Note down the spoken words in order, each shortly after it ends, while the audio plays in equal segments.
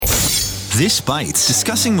This Bites,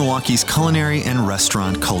 discussing Milwaukee's culinary and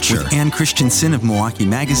restaurant culture. With Ann Christensen of Milwaukee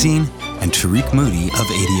Magazine and Tariq Moody of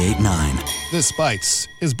 88.9. This Bites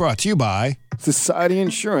is brought to you by Society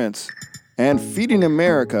Insurance and Feeding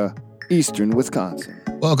America, Eastern Wisconsin.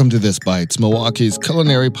 Welcome to This Bites, Milwaukee's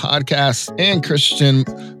culinary podcast. Ann Christian,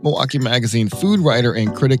 Milwaukee Magazine food writer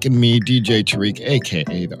and critic, and me, DJ Tariq,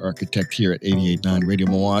 a.k.a. the architect here at 88.9 Radio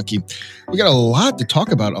Milwaukee. We got a lot to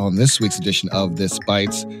talk about on this week's edition of This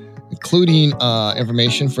Bites, including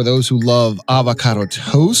information for those who love avocado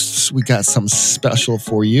toasts. We got some special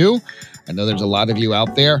for you. I know there's a lot of you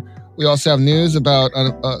out there. We also have news about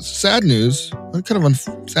sad news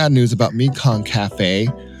about Mekong Cafe.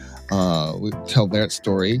 We tell that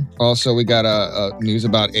story. Also, we got a news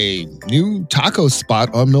about a new taco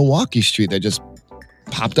spot on Milwaukee Street that just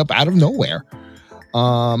popped up out of nowhere,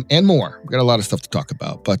 and more. We got a lot of stuff to talk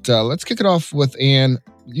about. But let's kick it off with Ann.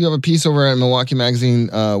 You have a piece over at Milwaukee Magazine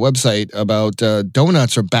website about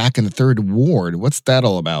donuts are back in the Third Ward. What's that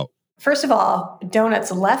all about? First of all,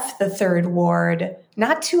 donuts left the Third Ward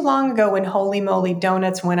not too long ago when Holy Moly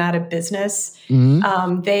Donuts went out of business.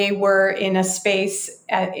 Mm-hmm. They were in a space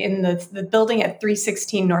in the building at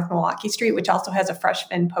 316 North Milwaukee Street, which also has a Fresh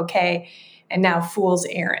Fin Poke and now Fool's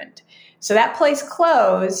Errand. So that place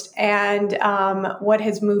closed, and what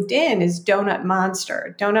has moved in is Donut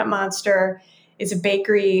Monster. Donut Monster is a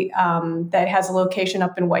bakery that has a location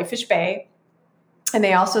up in Whitefish Bay. And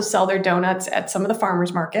they also sell their donuts at some of the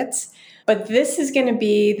farmers markets. But this is going to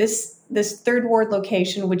be this Third Ward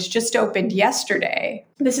location, which just opened yesterday.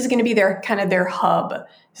 This is going to be their hub.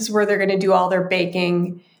 This is where they're going to do all their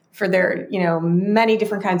baking for their, many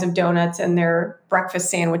different kinds of donuts and their breakfast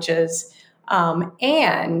sandwiches.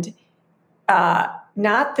 And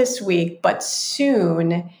not this week, but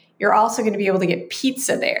soon, you're also going to be able to get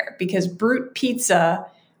pizza there, because Brute Pizza,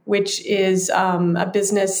 which is a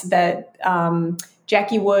business that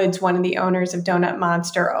Jackie Woods, one of the owners of Donut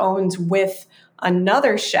Monster, owns with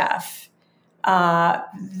another chef.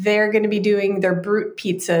 They're going to be doing their Brute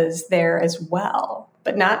pizzas there as well,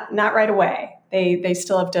 but not right away. They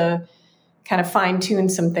still have to kind of fine tune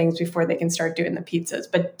some things before they can start doing the pizzas.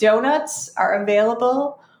 But donuts are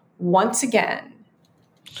available once again.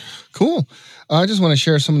 Cool. I just want to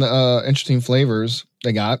share some of the interesting flavors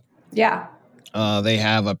they got. Yeah. They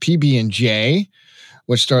have a PB&J,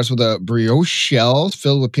 which starts with a brioche shell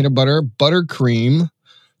filled with peanut butter, buttercream,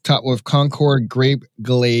 topped with Concord grape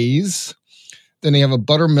glaze. Then they have a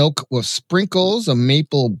buttermilk with sprinkles, a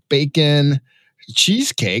maple bacon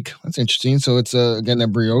cheesecake. That's interesting. So it's, again, a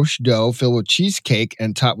brioche dough filled with cheesecake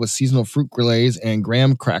and topped with seasonal fruit glaze and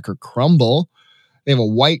graham cracker crumble. They have a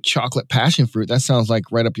white chocolate passion fruit. That sounds like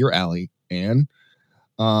right up your alley, Ann.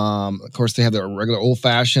 Of course, they have the regular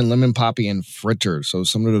old-fashioned lemon poppy and fritter. So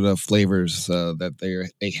similar to the flavors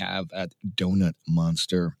that they have at Donut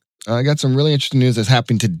Monster. I got some really interesting news that's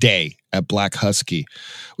happening today at Black Husky.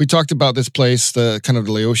 We talked about this place, the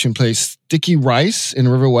Laotian place, Sticky Rice in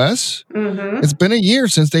River West. Mm-hmm. It's been a year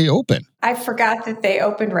since they opened. I forgot that they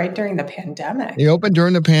opened right during the pandemic. They opened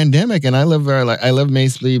during the pandemic, and I live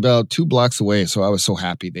basically about 2 blocks away, so I was so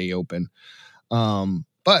happy they opened.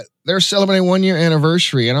 But they're celebrating 1-year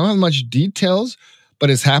anniversary. And I don't have much details,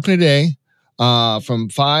 but it's happening today from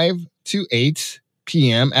 5 to 8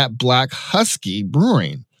 p.m. at Black Husky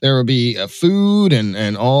Brewing. There will be food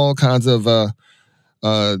and all kinds of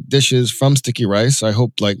dishes from Sticky Rice. I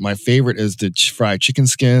hope, my favorite is the fried chicken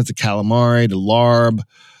skins, the calamari, the larb.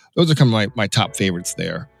 Those are kind of my top favorites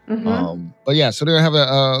there. Mm-hmm. But yeah, so they're going to have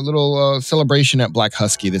a little celebration at Black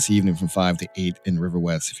Husky this evening from 5 to 8 in River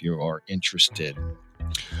West if you are interested.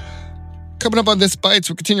 Coming up on This Bites,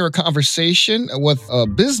 we'll continue our conversation with a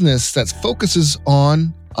business that focuses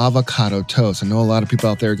on avocado toast. I know a lot of people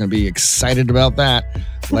out there are going to be excited about that,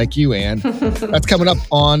 like you, Ann. That's coming up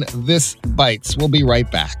on This Bites. We'll be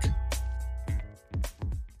right back.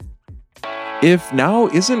 If now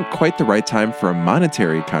isn't quite the right time for a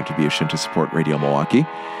monetary contribution to support Radio Milwaukee,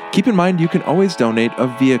 keep in mind you can always donate a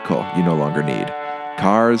vehicle you no longer need.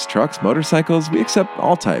 Cars, trucks, motorcycles, we accept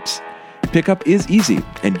all types. Pickup is easy,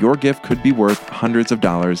 and your gift could be worth hundreds of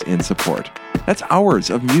dollars in support. That's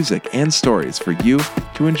hours of music and stories for you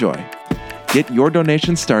to enjoy. Get your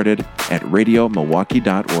donation started at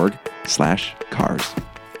radiomilwaukee.org/cars.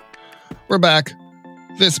 We're back.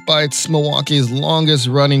 This Bites, Milwaukee's longest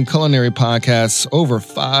running culinary podcast, over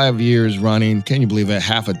 5 years running. Can you believe it?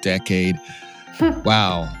 Half a decade.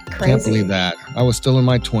 Wow. Crazy. Can't believe that. I was still in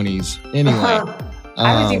my 20s. Anyway.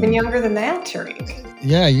 I was even younger than that, Tariq.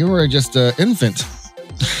 Yeah, you were just an infant.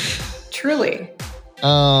 Truly.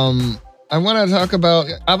 I want to talk about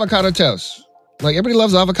avocado toast. Like everybody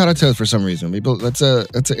loves avocado toast for some reason. People, that's an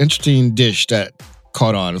interesting dish that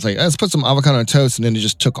caught on. It's like, let's put some avocado on toast, and then it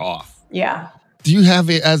just took off. Yeah. Do you have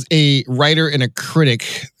it as a writer and a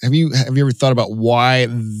critic? Have you ever thought about why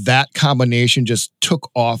that combination just took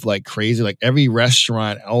off like crazy? Like every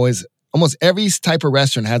restaurant almost every type of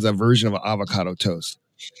restaurant has a version of an avocado toast.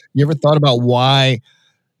 You ever thought about why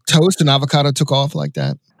toast and avocado took off like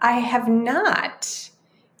that? I have not.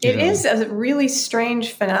 It is a really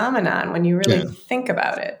strange phenomenon when you really think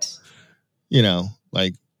about it.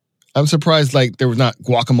 Like I'm surprised like there was not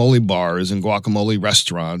guacamole bars and guacamole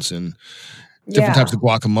restaurants and different types of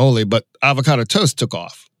guacamole, but avocado toast took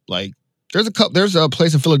off. Like there's a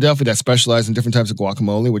place in Philadelphia that specialized in different types of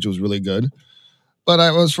guacamole, which was really good. But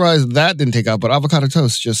I was surprised that didn't take off, but avocado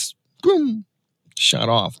toast just boom, shot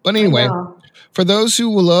off. But anyway, for those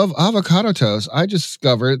who love avocado toast, I just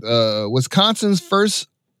discovered Wisconsin's first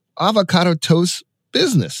avocado toast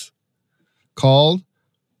business called,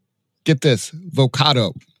 get this,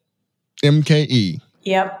 Vocado, MKE.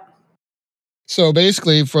 Yep. So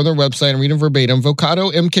basically, for their website, I'm reading verbatim,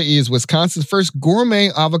 Vocado MKE is Wisconsin's first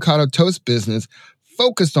gourmet avocado toast business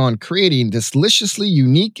focused on creating deliciously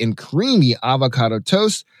unique and creamy avocado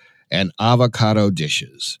toast and avocado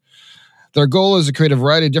dishes. Their goal is to create a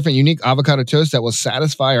variety of different unique avocado toast that will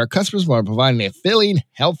satisfy our customers while providing a filling,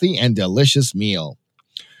 healthy, and delicious meal.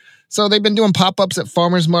 So they've been doing pop-ups at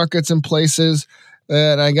farmers markets and places.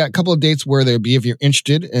 And I got a couple of dates where they'll be if you're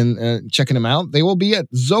interested in checking them out. They will be at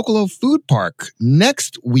Zocalo Food Park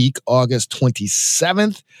next week, August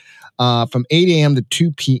 27th, from 8 a.m. to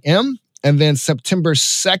 2 p.m. And then September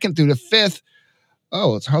 2nd through the 5th.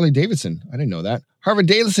 Oh, it's Harley Davidson. I didn't know that. Harley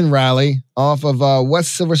Davidson rally off of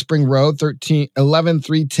West Silver Spring Road,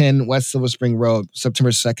 11310 West Silver Spring Road,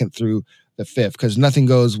 September 2nd through the 5th, because nothing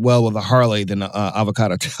goes well with a Harley than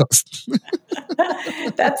avocado toast.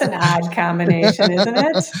 That's an odd combination, isn't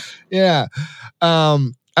it? Yeah.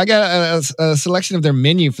 I got a selection of their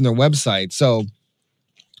menu from their website. So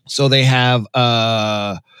they have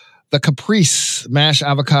the caprese, mashed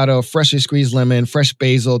avocado, freshly squeezed lemon, fresh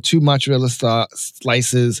basil, 2 mozzarella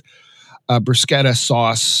slices, bruschetta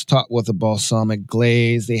sauce topped with a balsamic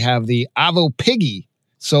glaze. They have the Avo Piggy.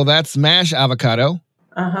 So that's mashed avocado,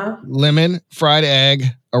 lemon, fried egg,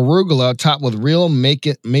 arugula topped with real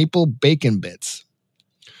maple bacon bits.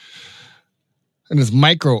 And it's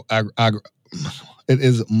micro arugula.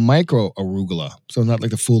 So not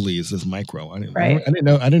like the full leaves, it's micro. I didn't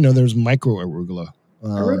know there was micro arugula.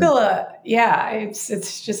 Arugula,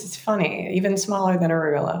 it's funny, even smaller than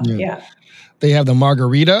arugula. Yeah. They have the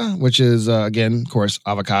margarita, which is, again, of course,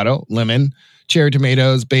 avocado, lemon, cherry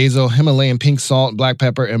tomatoes, basil, Himalayan pink salt, black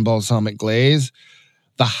pepper, and balsamic glaze.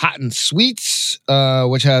 The hot and sweets,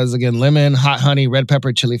 which has, again, lemon, hot honey, red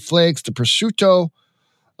pepper, chili flakes. The prosciutto,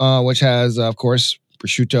 which has, of course,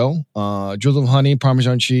 prosciutto, drizzle of honey,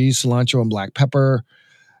 Parmesan cheese, cilantro, and black pepper.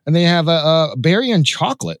 And they have a berry and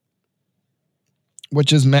chocolate,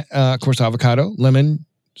 which is, of course, avocado, lemon,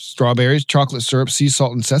 strawberries, chocolate syrup, sea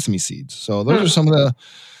salt, and sesame seeds. So those are some of the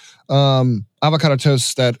avocado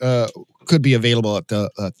toasts that could be available at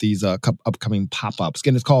these upcoming pop-ups.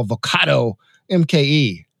 Again, it's called Vocado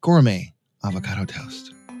MKE, Gourmet Avocado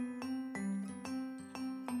Toast.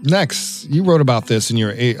 Next, you wrote about this in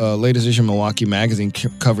your latest issue of Milwaukee Magazine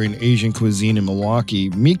covering Asian cuisine in Milwaukee.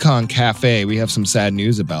 Mekong Cafe, we have some sad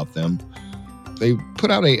news about them. They put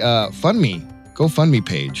out a GoFundMe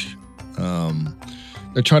page.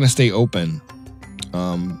 They're trying to stay open.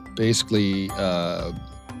 Basically,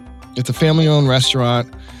 it's a family-owned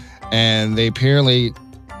restaurant, and they apparently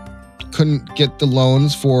couldn't get the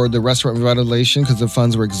loans for the restaurant revitalization because the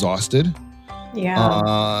funds were exhausted.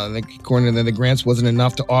 Yeah. According to them, the grants wasn't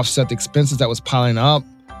enough to offset the expenses that was piling up.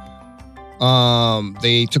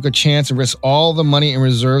 They took a chance and risked all the money in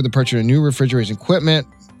reserve to purchase a new refrigeration equipment.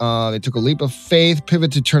 They took a leap of faith,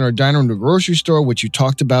 pivot to turn our diner into a grocery store, which you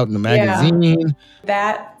talked about in the magazine. Yeah.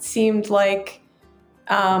 That seemed like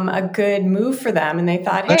a good move for them. And they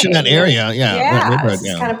thought, in that area.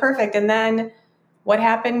 It's kind of perfect. And then what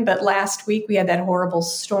happened? But last week we had that horrible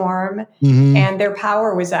storm and their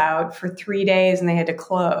power was out for 3 days and they had to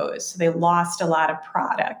close. So they lost a lot of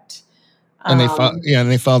product. And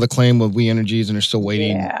they filed a claim with We Energies and they're still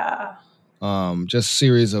waiting. Yeah. Just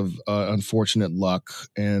series of unfortunate luck.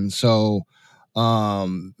 And so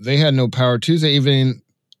they had no power Tuesday evening,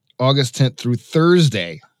 August 10th through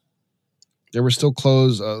Thursday. They were still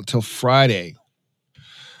closed till Friday.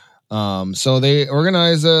 So they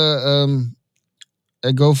organized a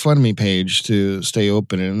GoFundMe page to stay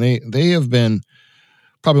open. And they have been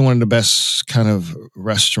probably one of the best kind of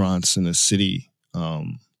restaurants in the city.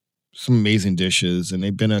 some amazing dishes, and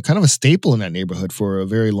they've been a kind of a staple in that neighborhood for a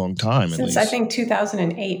very long time. Since I think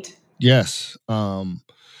 2008. Yes.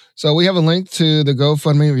 So we have a link to the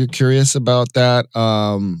GoFundMe if you're curious about that.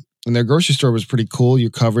 And their grocery store was pretty cool.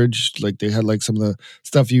 Your coverage, like they had like some of the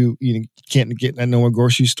stuff you can't get at no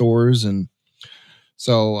grocery stores, and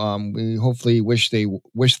so we hopefully wish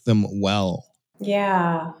them well.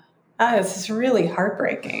 Yeah, this is really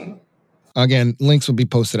heartbreaking. Again, links will be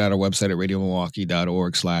posted at our website at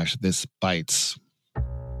radiomilwaukee.org/thisbites.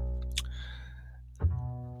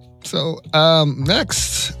 So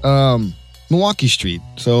next, Milwaukee Street.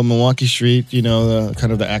 So Milwaukee Street, the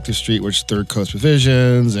kind of the active street, which Third Coast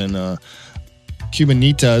Provisions and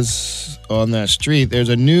Cubanitas on that street. There's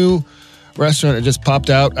a new restaurant that just popped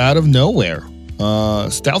out of nowhere,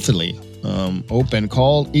 stealthily open,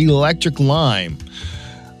 called Electric Lime.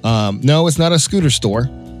 No, it's not a scooter store.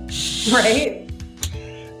 Right.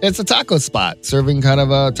 It's a taco spot serving kind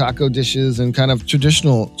of taco dishes and kind of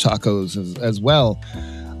traditional tacos as well.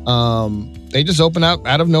 They just opened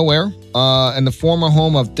out of nowhere in the former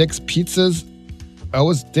home of Dick's Pizzas. Oh, it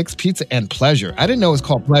was Dick's Pizza and Pleasure. I didn't know it was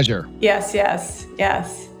called Pleasure. Yes.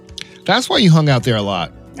 That's why you hung out there a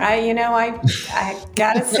lot. I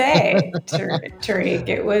gotta say, Tariq,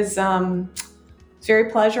 it was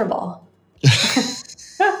very pleasurable.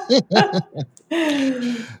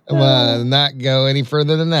 Well, not go any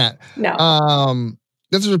further than that. No.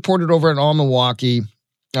 This is reported over at All Milwaukee.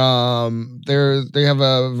 They have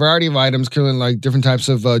a variety of items, killing like different types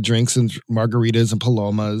of drinks and margaritas and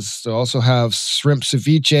palomas. They also have shrimp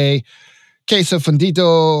ceviche, queso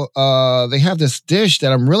fundido. They have this dish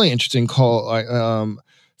that I'm really interested in called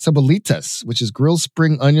cebolitas, which is grilled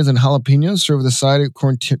spring onions and jalapenos served with a side of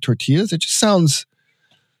corn tortillas. It just sounds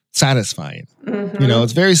satisfying. Mm-hmm.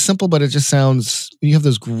 It's very simple, but it just sounds, you have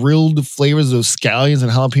those grilled flavors, those scallions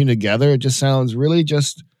and jalapeno together. It just sounds really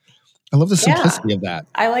I love the simplicity of that.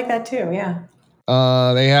 I like that too, yeah.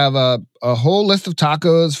 They have a whole list of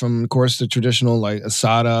tacos from, of course, the traditional like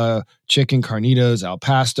asada, chicken, carnitas, al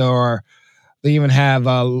pastor. They even have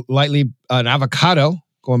an avocado.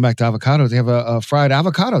 Going back to avocado, they have a fried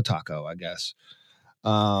avocado taco, I guess.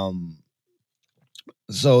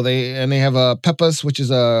 So they have pepas, which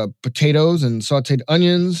is potatoes and sauteed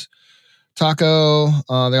onions taco.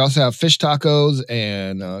 They also have fish tacos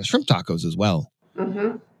and shrimp tacos as well.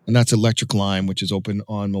 Mm-hmm. And that's Electric Lime, which is open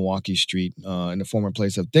on Milwaukee Street in the former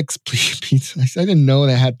place of Dick's Pizza. I didn't know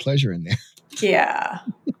they had Pleasure in there. Yeah.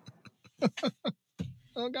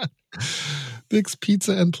 Oh, God. Dick's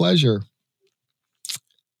Pizza and Pleasure.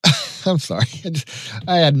 I'm sorry.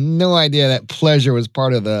 I had no idea that Pleasure was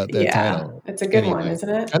part of the title. It's a good one, isn't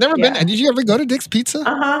it? I've never been. Did you ever go to Dick's Pizza?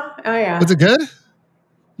 Uh-huh. Oh, yeah. Was it good?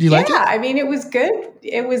 You like it? Yeah, I mean, it was good.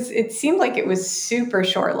 It seemed like it was super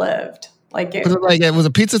short-lived. It was a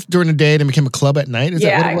pizza during the day and it became a club at night? Is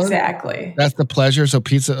that what it was? Exactly. That's the Pleasure. So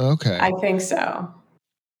pizza, okay. I think so.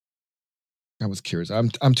 I was curious. I'm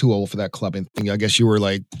too old for that clubbing thing. I guess you were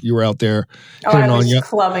out there. I was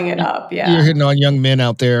clubbing it up. Yeah, you're hitting on young men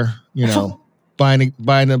out there. Buying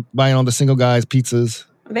all the single guys pizzas.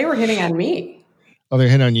 They were hitting on me. Oh, they're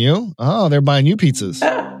hitting on you? Oh, they're buying you pizzas.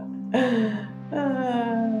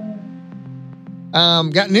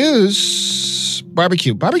 Got news.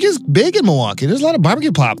 Barbecue. Barbecue's big in Milwaukee. There's a lot of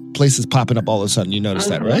barbecue places popping up all of a sudden. You noticed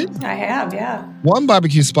that, right? I have, yeah. One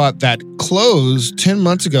barbecue spot that closed 10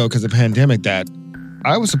 months ago because of the pandemic that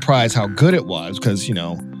I was surprised how good it was because,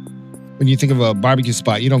 when you think of a barbecue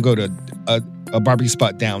spot, you don't go to a barbecue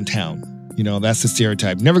spot downtown. That's the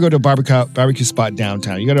stereotype. Never go to a barbecue spot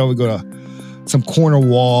downtown. You got to go to some corner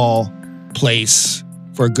wall place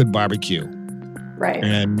for a good barbecue. Right.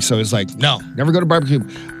 And so it's like, no, never go to barbecue.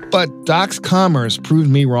 But Doc's Commerce proved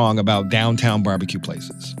me wrong about downtown barbecue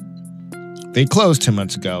places. They closed 10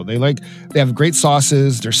 months ago. They have great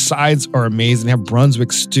sauces. Their sides are amazing. They have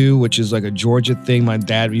Brunswick stew, which is like a Georgia thing. My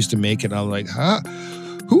dad used to make it. I was like, huh?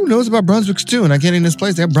 Who knows about Brunswick stew? And I get in this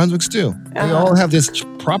place, they have Brunswick stew. Uh-huh. They all have this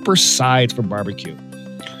proper side for barbecue.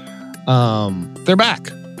 They're back.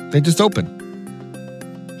 They just opened.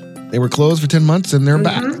 They were closed for 10 months and they're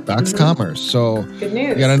back. Doc's Commerce. So good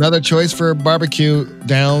news. You got another choice for barbecue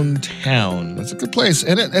downtown. That's a good place.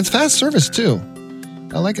 And it's fast service too.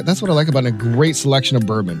 I like it. That's what I like about it. A great selection of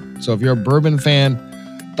bourbon. So if you're a bourbon fan,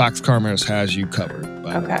 Doc's Commerce has you covered.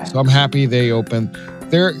 Okay. So I'm happy they opened.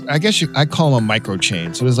 I guess I call them a micro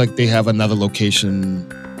chain. So it's like they have another location,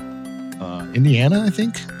 Indiana, I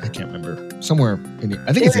think. I can't remember. Somewhere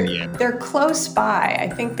it's Indiana. They're close by. I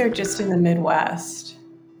think they're just in the Midwest.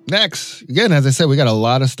 Next, again, as I said, we got a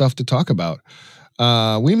lot of stuff to talk about.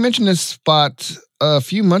 We mentioned this spot a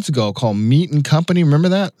few months ago called Meat and Company. Remember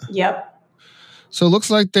that? Yep. So it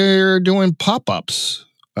looks like they're doing pop-ups.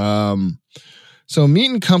 So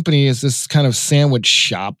Meat and Company is this kind of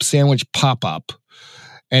sandwich pop-up.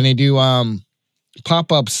 And they do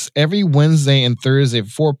pop-ups every Wednesday and Thursday,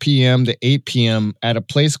 4 p.m. to 8 p.m. at a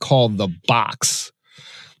place called The Box,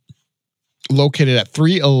 located at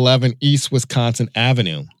 311 East Wisconsin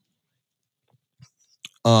Avenue.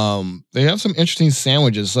 They have some interesting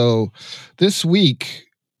sandwiches. So this week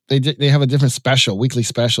they have a different special, weekly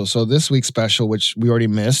special. So this week's special, which we already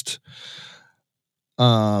missed,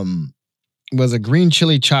 was a green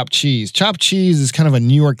chili chopped cheese. Chopped cheese is kind of a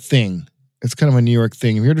New York thing. It's kind of a New York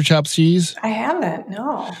thing. Have you heard of chopped cheese? I haven't,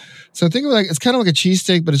 no. So think of it like, it's kind of like a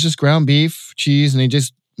cheesesteak, but it's just ground beef, cheese, and they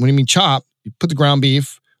just, when you mean chop, you put the ground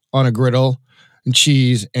beef on a griddle and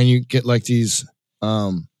cheese, and you get like these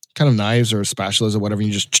kind of knives or spatulas or whatever,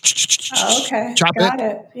 and you just chop Got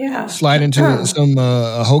it. Yeah. slide into some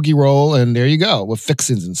a hoagie roll, and there you go with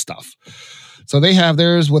fixings and stuff. So they have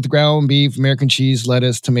theirs with ground beef, American cheese,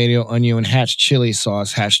 lettuce, tomato, onion, and hatch chili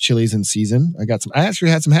sauce. Hatch chilies in season. I actually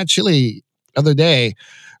had some hatch chili the other day,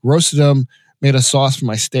 roasted them, made a sauce for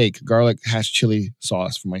my steak, garlic hatch chili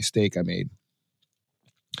sauce for my steak I made.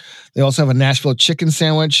 They also have a Nashville chicken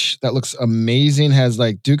sandwich that looks amazing, has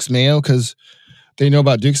like Duke's mayo, because they know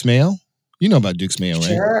about Duke's mayo. You know about Duke's mayo, right?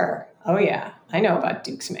 Sure. Oh yeah, I know about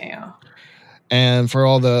Duke's mayo. And for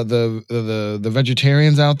all the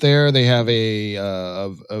vegetarians out there, they have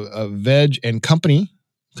a Veg and Company,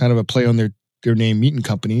 kind of a play on their name, Meat and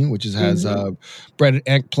Company, which has breaded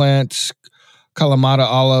eggplant, Kalamata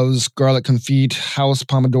olives, garlic confit, house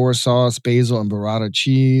pomodoro sauce, basil, and burrata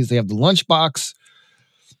cheese. They have the lunchbox,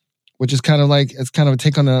 which is kind of like, it's kind of a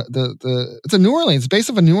take on it's a New Orleans, it's based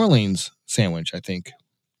off a New Orleans sandwich, I think.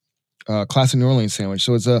 Classic New Orleans sandwich.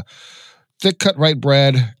 So it's a thick cut white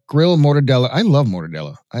bread, grilled mortadella. I love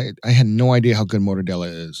mortadella. I had no idea how good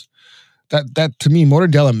mortadella is. That to me,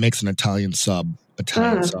 mortadella makes an Italian sub.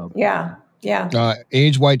 Yeah. Yeah.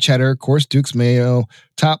 Aged white cheddar, coarse Duke's mayo,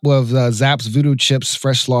 topped with Zapp's Voodoo chips,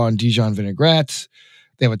 fresh slaw, and Dijon vinaigrette.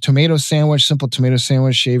 They have a tomato sandwich, simple tomato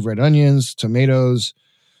sandwich, shaved red onions, tomatoes,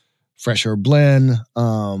 fresh herb blend.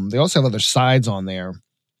 They also have other sides on there.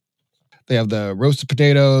 They have the roasted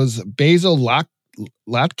potatoes, basil latkes.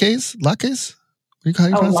 What do you call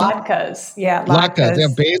it? Latkes. Yeah, latkes. They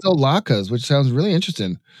have basil latkes, which sounds really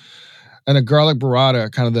interesting. And a garlic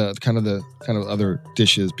burrata, kind of other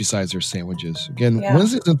dishes besides their sandwiches. Again,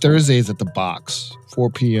 Wednesdays and Thursdays at The Box,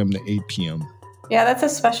 4 p.m. to 8 p.m. Yeah, that's a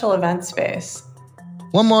special event space.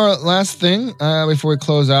 One more last thing before we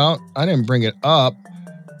close out. I didn't bring it up,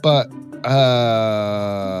 but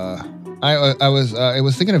I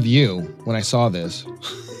was thinking of you when I saw this.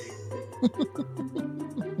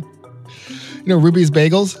 You know Ruby's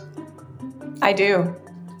Bagels? I do.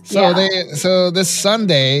 So this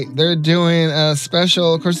Sunday they're doing a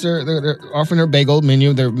special. Of course, they're offering their bagel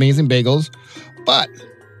menu. They're amazing bagels, but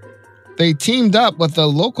they teamed up with a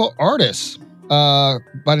local artist by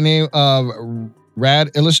the name of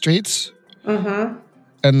Rad Illustrates, and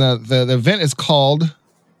the event is called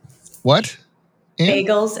what?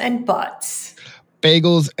 Bagels and Butts.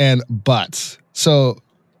 Bagels and Butts. So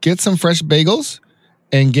get some fresh bagels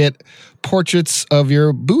and get portraits of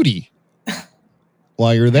your booty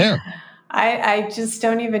while you're there. I just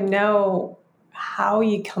don't even know how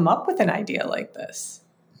you come up with an idea like this.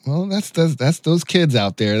 Well, that's those kids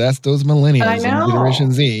out there. That's those millennials and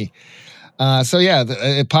Generation Z.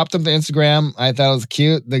 It popped up to Instagram. I thought it was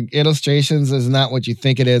cute. The illustrations is not what you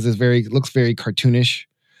think it is. It looks very cartoonish.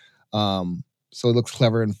 So it looks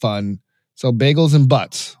clever and fun. So Bagels and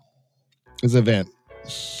Butts is the event.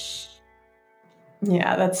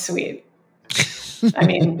 Yeah, that's sweet. I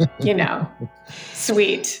mean,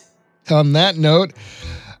 sweet. On that note,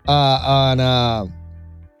 on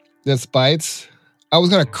This Bites, I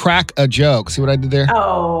was going to crack a joke. See what I did there?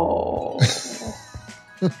 Oh,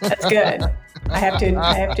 that's good. I have to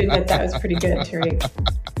admit that was pretty good, Tariq.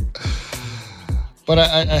 But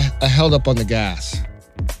I held up on the gas.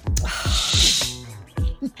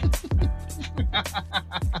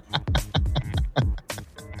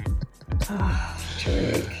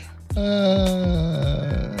 Tariq.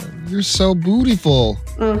 You're so beautiful.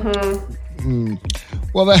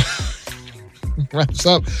 Well, that wraps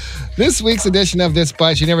up this week's edition of This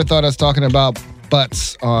Bites. You never thought I was talking about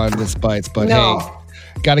butts on This Bites, but hey,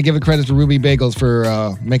 got to give it credit to Ruby Bagels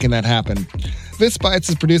for making that happen. This Bites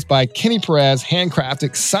is produced by Kenny Perez,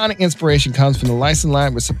 handcrafted. Sonic inspiration comes from the License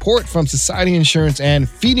Line with support from Society Insurance and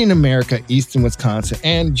Feeding America, Eastern Wisconsin,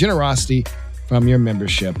 and generosity from your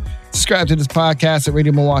membership. Subscribe to this podcast at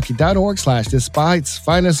radiomilwaukee.org/thisbites.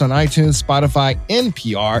 Find us on iTunes, Spotify,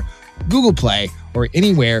 NPR, Google Play, or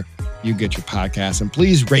anywhere you get your podcast. And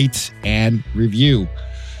please rate and review.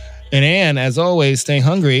 And Ann, as always, stay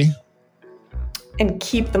hungry. And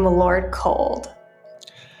keep the Malort cold.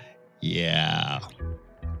 Yeah.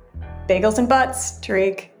 Bagels and butts,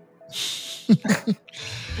 Tariq.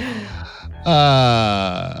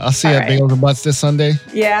 I'll see you at Bagels and Butts this Sunday.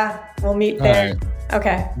 Yeah, we'll meet there. All right.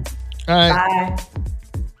 Okay. All right. Bye.